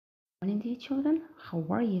Morning, dear children. How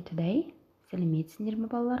are you today? Сәлеметсіңдер ме,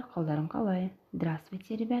 балалар? Қалдарың қалай?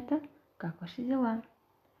 Здравствуйте, ребята. Как ваши дела?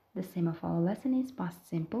 The theme of our lesson is past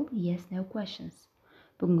simple, yes, no questions.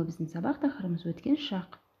 Бүгінгі біздің сабақ тақырыбымыз өткен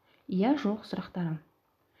шақ. Я, жоқ сұрақтарым.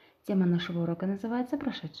 Тема нашего урока называется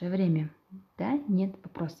прошедшее время. Да, нет,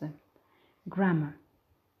 вопросы. Grammar.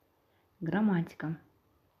 Грамматика.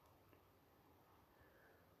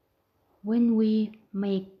 When we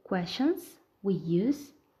make questions, we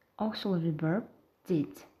use auxiliary verb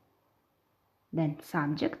did, then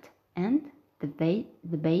subject and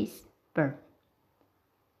the base verb.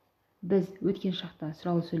 Біз өткен шақта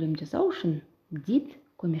сұраулы сөйлем жасау үшін did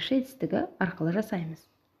көмекші етістігі арқылы жасаймыз.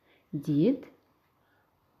 Did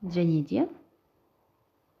және де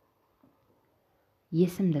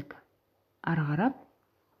есімдік ары қарап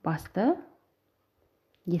басты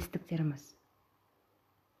етістіктеріміз.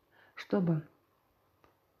 Чтобы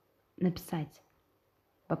написать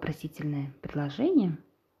вопросительное предложение,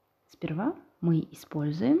 сперва мы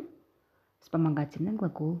используем вспомогательный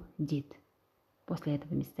глагол did. После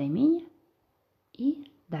этого местоимение и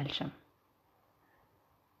дальше.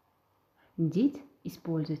 Did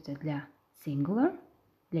используется для singular,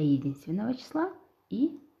 для единственного числа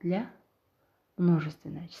и для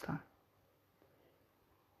множественного числа.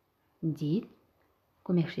 Did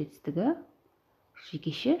көмекші етістігі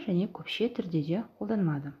жекеше және көпше түрде де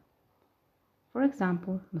қолданылады. For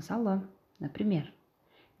example, мысалы, например,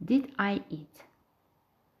 did I eat?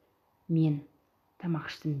 Мен тамақ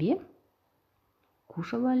іштім бе?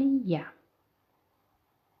 Кушала ли я?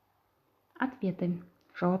 Ответы.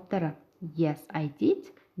 Жауаптары. Yes, I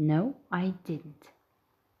did. No, I didn't.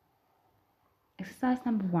 Exercise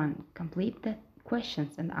number 1. Complete the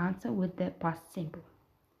questions and answer with the past simple.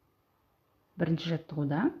 Бірінші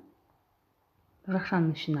жаттығуда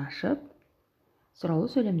жақшаның ішін ашып, сұраулы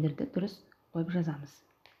сөйлемдерді дұрыс қойып жазамыз.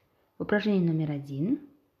 Упражнение номер 1.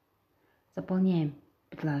 Заполняем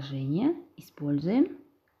предложение, используем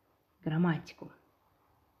грамматику.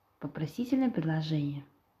 Вопросительное предложение.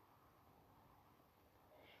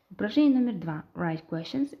 Упражнение номер 2. Write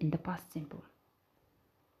questions in the past simple.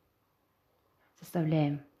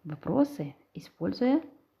 Составляем вопросы, используя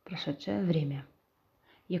прошедшее время.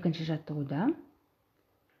 Екінші жаттығуда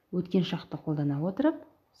өткен шақты қолдана отырып,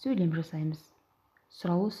 сөйлем жасаймыз.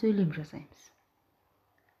 Сұраулы сөйлем жасаймыз.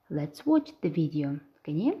 Let's watch the video.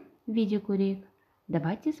 Кәне, видео көрейік.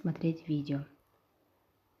 Давайте смотреть видео.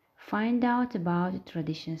 Find out about the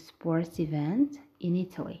traditional sports event in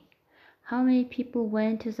Italy. How many people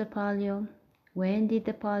went to the Palio? When did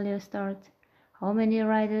the Palio start? How many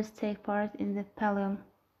riders take part in the Palio?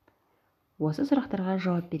 Осы сұрақтарға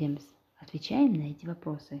жауап береміз. Отвечаем на эти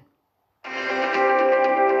вопросы.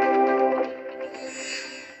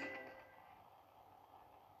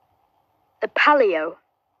 The Palio.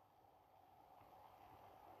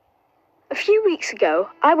 A few weeks ago,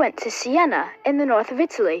 I went to Siena in the north of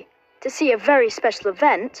Italy to see a very special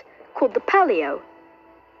event called the Palio.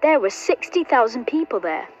 There were 60,000 people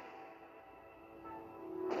there.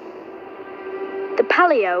 The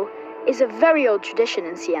Palio is a very old tradition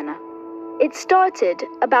in Siena. It started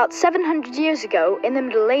about 700 years ago in the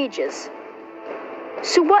Middle Ages.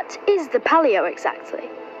 So what is the Palio exactly?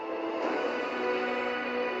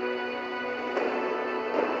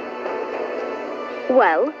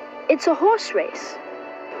 Well, it's a horse race.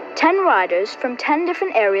 10 riders from 10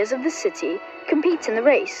 different areas of the city compete in the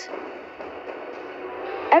race.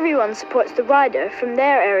 Everyone supports the rider from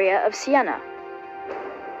their area of Siena.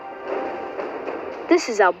 This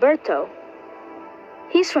is Alberto.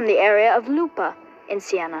 He's from the area of Lupa in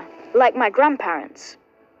Siena, like my grandparents.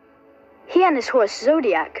 He and his horse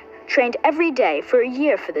Zodiac trained every day for a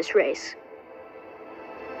year for this race.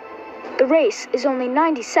 The race is only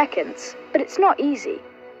 90 seconds, but it's not easy.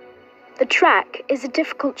 The track is a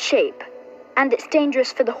difficult shape, and it's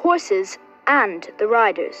dangerous for the horses and the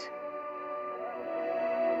riders.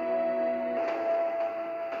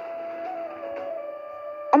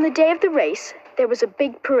 On the day of the race, there was a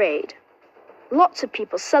big parade. Lots of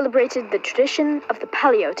people celebrated the tradition of the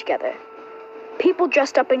Palio together. People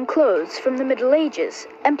dressed up in clothes from the Middle Ages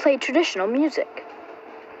and played traditional music.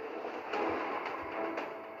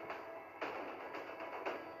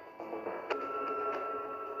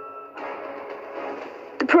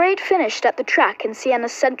 The parade finished at the track in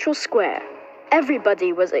Siena's central square.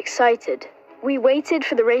 Everybody was excited. We waited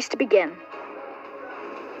for the race to begin.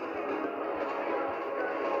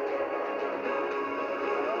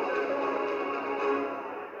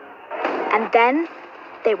 And then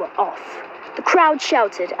they were off. The crowd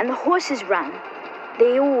shouted and the horses ran.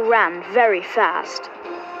 They all ran very fast.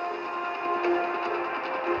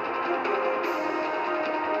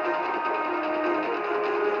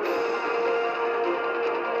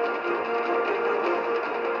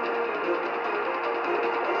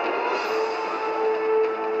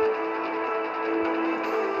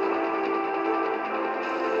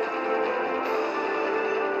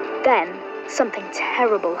 Then, something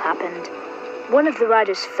terrible happened. One of the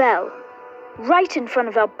riders fell, right in front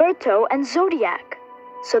of Alberto and Zodiac,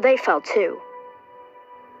 so they fell too.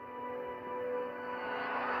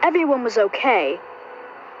 Everyone was okay,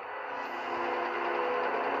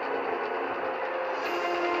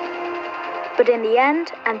 but in the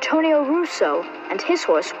end, Antonio Russo and his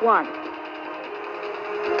horse won.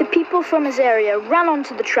 The people from his area ran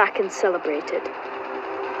onto the track and celebrated.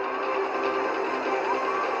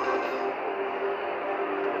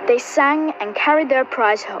 They sang and carried their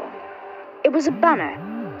prize home. It was a banner,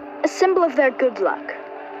 a symbol of their good luck.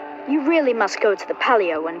 You really must go to the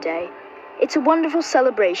Palio one day. It's a wonderful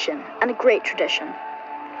celebration and a great tradition.